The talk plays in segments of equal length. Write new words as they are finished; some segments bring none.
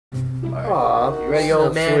Aw, you ready,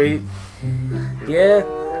 old man? Sweet. Yeah.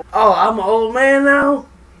 Oh, I'm an old man now?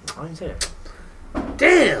 I didn't say that.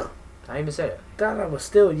 Damn. I didn't even say that. Thought I was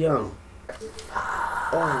still young.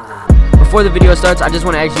 Before the video starts, I just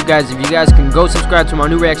want to ask you guys if you guys can go subscribe to my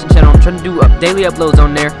new reaction channel. I'm trying to do daily uploads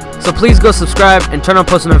on there. So please go subscribe and turn on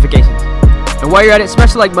post notifications. And while you're at it,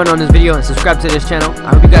 smash the like button on this video and subscribe to this channel.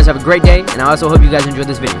 I hope you guys have a great day, and I also hope you guys enjoyed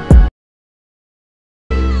this video.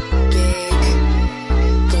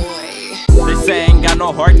 They say ain't got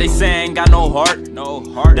no heart, they say ain't got no heart. No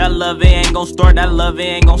heart. That love it ain't gon' start, that love it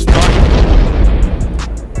ain't gon' start.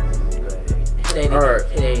 Hit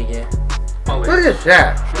it again. Look at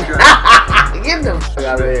that. Get the fuck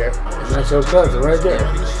out of here. That's your cousin right there.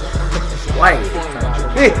 White.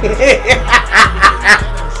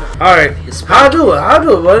 Alright. How do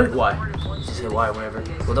it, buddy? Why? You just hit Y whenever.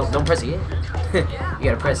 Well, don't press it yet. You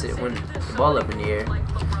gotta press it when the ball up in the air.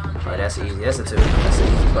 Oh, that's easy. That's a 2. That's an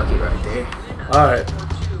easy bucket right there.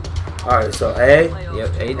 Alright, so A.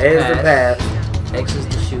 Yep, A is the pass. X is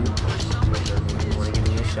the shoot. You wanna give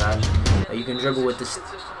me a shot. Or you can dribble with this.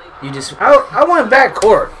 You just. I went back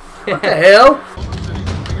court. What the hell?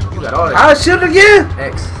 You got all that. I'll shoot again?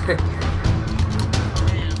 X.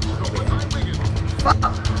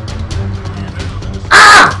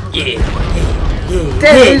 Ah! Yeah.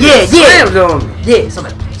 Slammed on me. Yeah,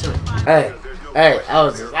 somebody. Hey, I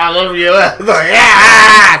love you. Yeah!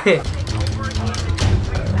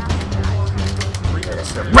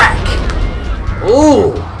 That's the rack.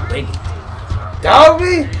 Ooh. Big. Dog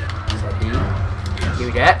me? Is that D? Give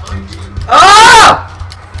me that. Oh!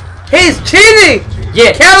 He's cheating!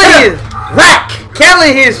 Yeah. Kelly is rack.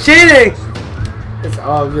 Kelly, he's cheating. It's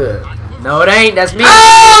all good. No, it ain't. That's me.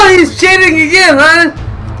 Oh, he's cheating again, huh?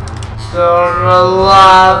 Don't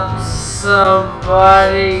allow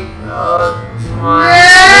somebody.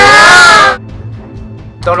 Yeah!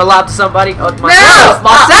 Don't allow to somebody. Oh, myself.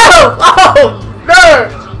 Oh, no.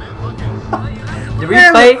 The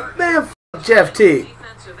replay. Man, f Jeff T.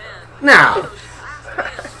 Now.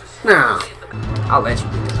 I'll let you.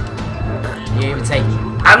 You ain't even take it.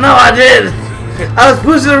 I know I did. I was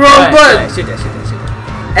pushing the wrong button. Shoot that.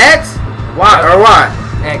 X? Y or Y?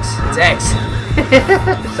 X. It's X.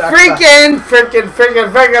 freaking.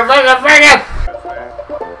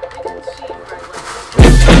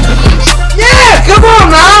 Yeah, come on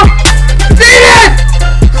now.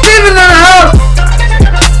 Steven in the house.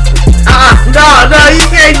 No, you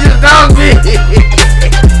can't just dog me.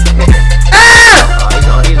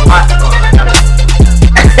 Oh, he's hot.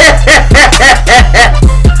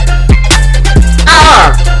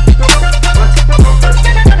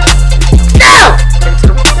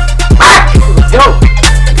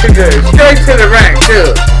 Straight to the rack, too.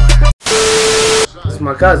 It's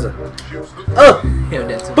my cousin. Oh,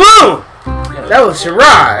 boom! That was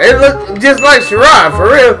Shirai. It looked just like Shirai, for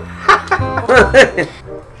real.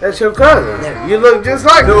 That's your cousin. You look just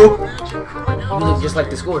like who? You look just like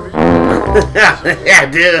the score. Yeah,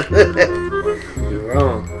 dude. You're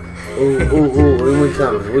wrong. Ooh, we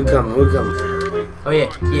coming. Oh, yeah.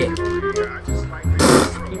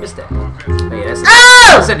 You missed that. Oh, yeah,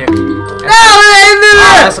 that's in there. No, it ain't in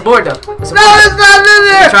there. That's a board, though. No, it's not in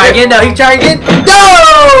there. Try again, though. You try again. No!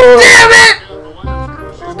 Damn it!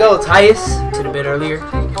 Let's go. Tyus to the bit earlier.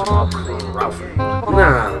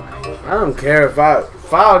 Nah, I don't care if I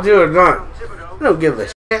fouled you or not. I don't give a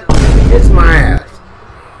shit. It's my ass.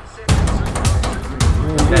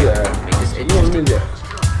 You don't need that.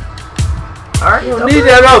 Alright, You don't need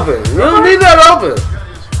that open. You don't need that open.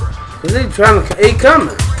 Cause he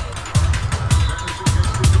coming.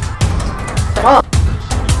 Fuck.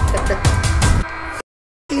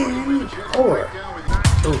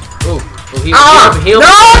 Heal. No,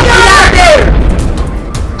 get out there!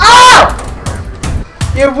 Oh!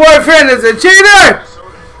 Your boyfriend is a cheater!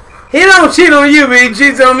 He don't cheat on you, but he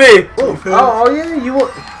cheats on me. Oh yeah, you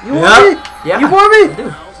want me? Yeah. You want me? I do.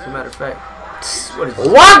 As a matter of fact. What is he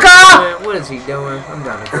Waka! doing? What is he doing? I'm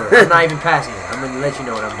down to do it. I'm not even passing it. I'm gonna let you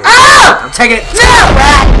know what I'm doing. Ah! I'm taking it.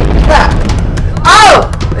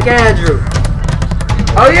 Oh! Look at Andrew.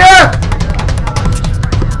 Oh yeah!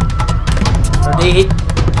 D.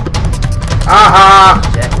 Aha!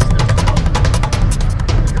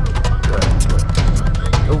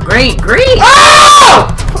 Oh, green. Oh!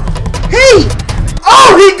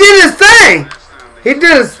 He did his thing! He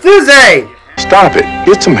did his thing! Stop it.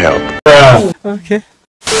 Get some help. Okay.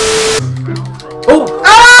 Oh!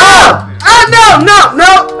 No!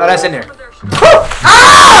 Oh, that's in there. Oh!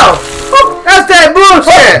 That's that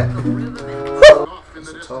bullshit!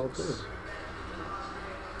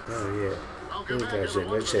 Oh yeah. Look at that shit.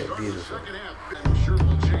 That shit beautiful.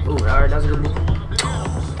 Ooh, alright, that was a good move.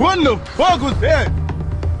 What in the fuck was that?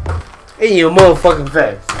 In your motherfucking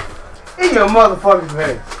face. In your motherfucking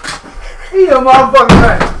face. In your motherfucking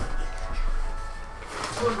face.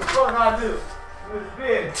 What the fuck I do? With the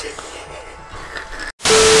bed.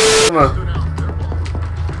 Come on.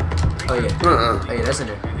 Oh yeah. Oh yeah, that's in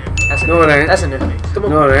there. That's in No, there. it ain't. That's in there. Come on.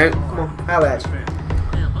 No, it ain't. Come on. Holla at you.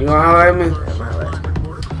 You gonna holler at me? Yeah, I'm gonna holla at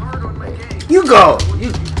you. You go.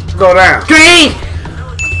 You go down. Green!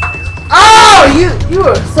 Oh, you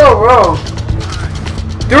are so wrong.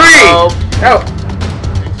 3. Oh. Oh.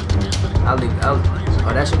 I'll leave. Oh,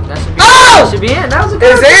 that should be. Oh! That should be in. That was a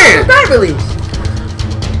good. It's in. Back release.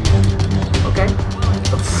 Okay.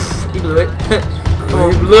 He blew it. Come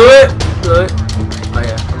on. You blew it. Blew it. Oh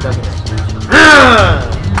yeah, I'm ducking it.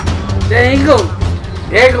 There you go.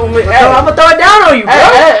 There you go. Hey. I'm gonna throw it down on you, bro.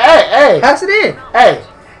 Hey. Pass it in. Hey.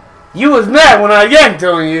 You was mad when I yanked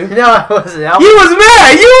on you. No, I wasn't. You was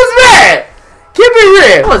mad. You was mad. Keep it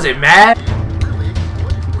I real. wasn't mad.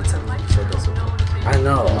 I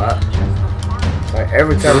know. Like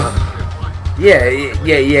every time. Yeah.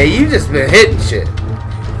 You just been hitting shit.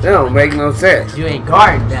 That don't make no sense. You ain't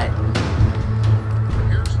guarding that.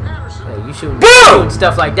 Hey, you shooting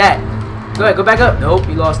stuff like that. Go ahead, go back up. Nope,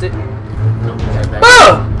 you lost it.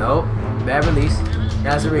 Boom! Nope. Bad release.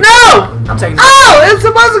 That's a release. No! I'm taking Oh, it's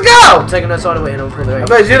supposed to go! I'm taking us all the way and I'm pull it right I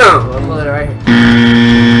bet you don't. I'm pull it right here.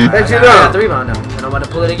 Bet you I got don't. the rebound now. And I'm about to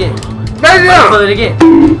pull it again. Bet you I'm pull don't. it again.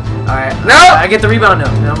 Alright. No! I get the rebound now.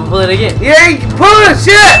 And I'm gonna pull it again. You ain't pulling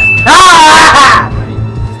shit! Ah!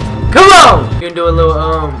 Come on! We're gonna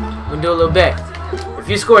do a little bet. If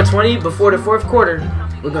you score 20 before the 4th quarter,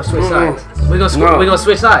 we're gonna switch sides. We're gonna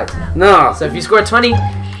switch sides. No. So if you score 20,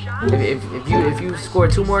 if you score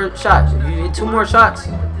 2 more shots, if you hit 2 more shots,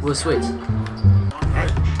 we'll switch.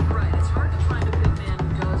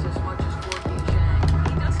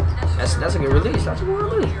 That's a good release. That's a good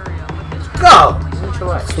release. Go!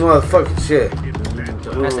 Relax. This motherfucking shit.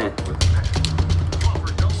 That's that.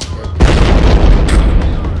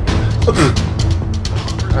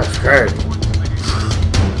 That's crazy.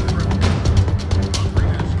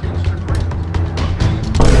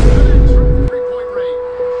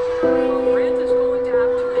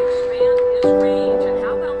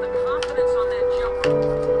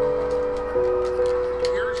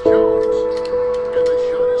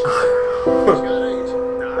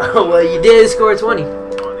 Well, you did score 20. I'm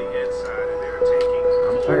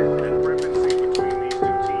hurt.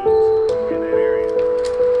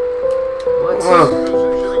 What?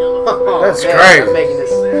 That's man, crazy. I'm making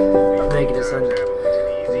this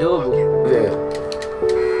doable. Yeah.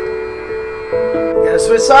 Gotta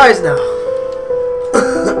switch sides now.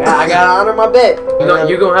 I gotta honor my bet.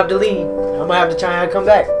 You're gonna have to lead. I'm gonna have to try and come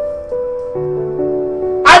back.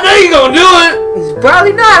 I know you're gonna do it!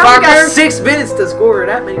 Probably not. I only got Fucker. 6 minutes to score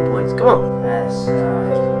that many points. Come on. That's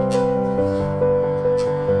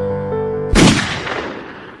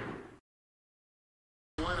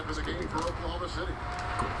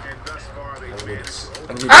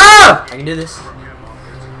Ah! I can do this.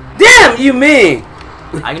 Damn, you mean?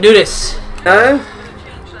 I can do this. No.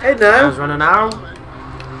 Hey, I no. was running out.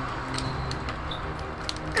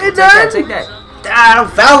 Hey, Take no. that. Ah,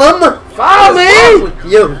 don't foul him. Foul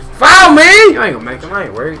me! You. Foul me! You ain't gonna make him. I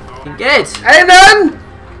ain't worried. He gets. Ain't nothing.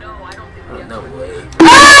 No way.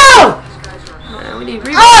 Oh! Man, we need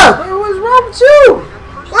rebound. Oh! What's wrong with you?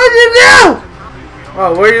 What'd you do?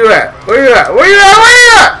 Oh, where you at? Where you at? Where you at? Where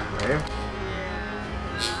you at? There.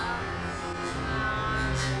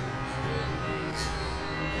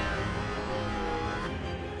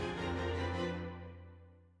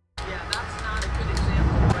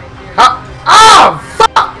 Oh,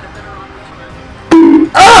 fuck!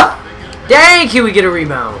 Dang, can we get a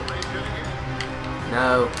rebound?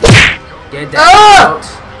 No. Get that out.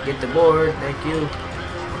 Get the board. Thank you.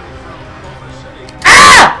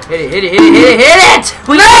 Ah! Hit it, hit it, hit it, hit it, hit it!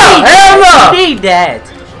 We No, need hell no! We need that.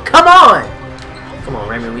 Come on. Come on,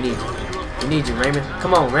 Raymond, we need you. We need you, Raymond.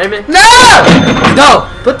 Come on, Raymond. No! Go.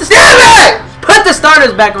 Put the Put the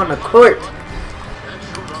starters back on the court.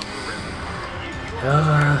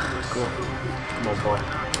 Come on, boy.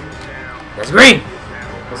 That's green.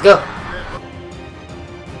 Let's go.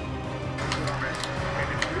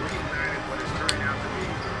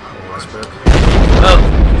 Oh.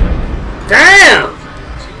 Damn!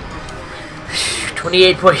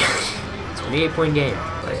 28 point game.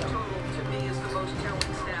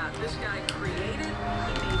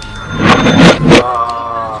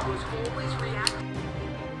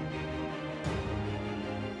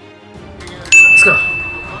 Let's go.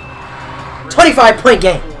 25-point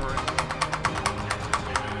game.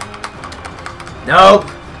 Nope.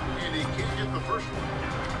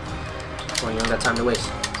 Come on, you don't got time to waste.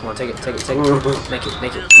 Come on, take it. Make it.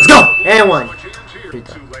 Let's go! And one.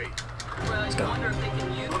 Let's go.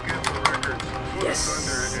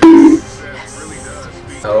 Yes.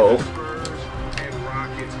 Oh.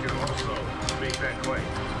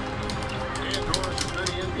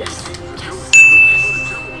 Yes.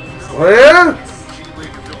 Well?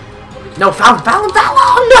 No, foul!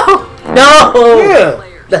 Oh, no!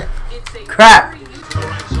 Yeah. Crap.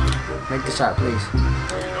 Make the shot, please.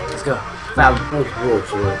 Let's go. Foul.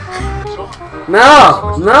 No,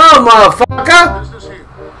 motherfucker.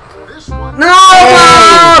 No,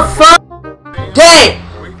 motherfucker. Dang!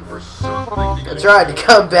 I tried to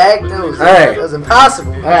come back. That was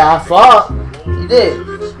impossible. Hey, I fought. You did.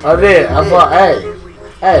 I did. I fought.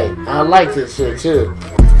 Hey, I like this shit too.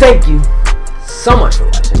 Thank you so much for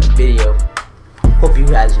watching the video. Hope you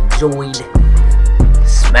guys enjoyed.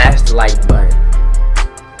 Smash the like button.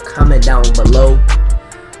 Comment down below.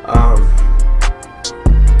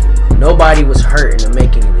 Nobody was hurt in the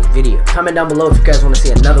making of this video. Comment down below if you guys want to see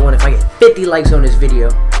another one. If I get 50 likes on this video,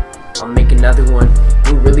 I'll make another one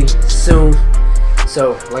really soon.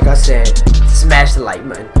 So, like I said, smash the like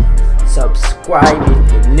button. Subscribe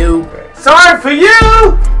if you're new. Sorry for you.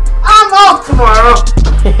 I'm off tomorrow.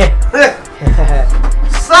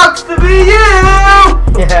 Sucks to be you.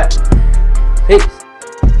 Yeah. Peace.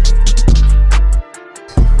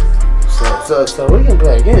 So we can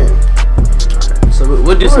play again. So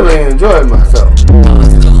we'll do I really enjoyed myself.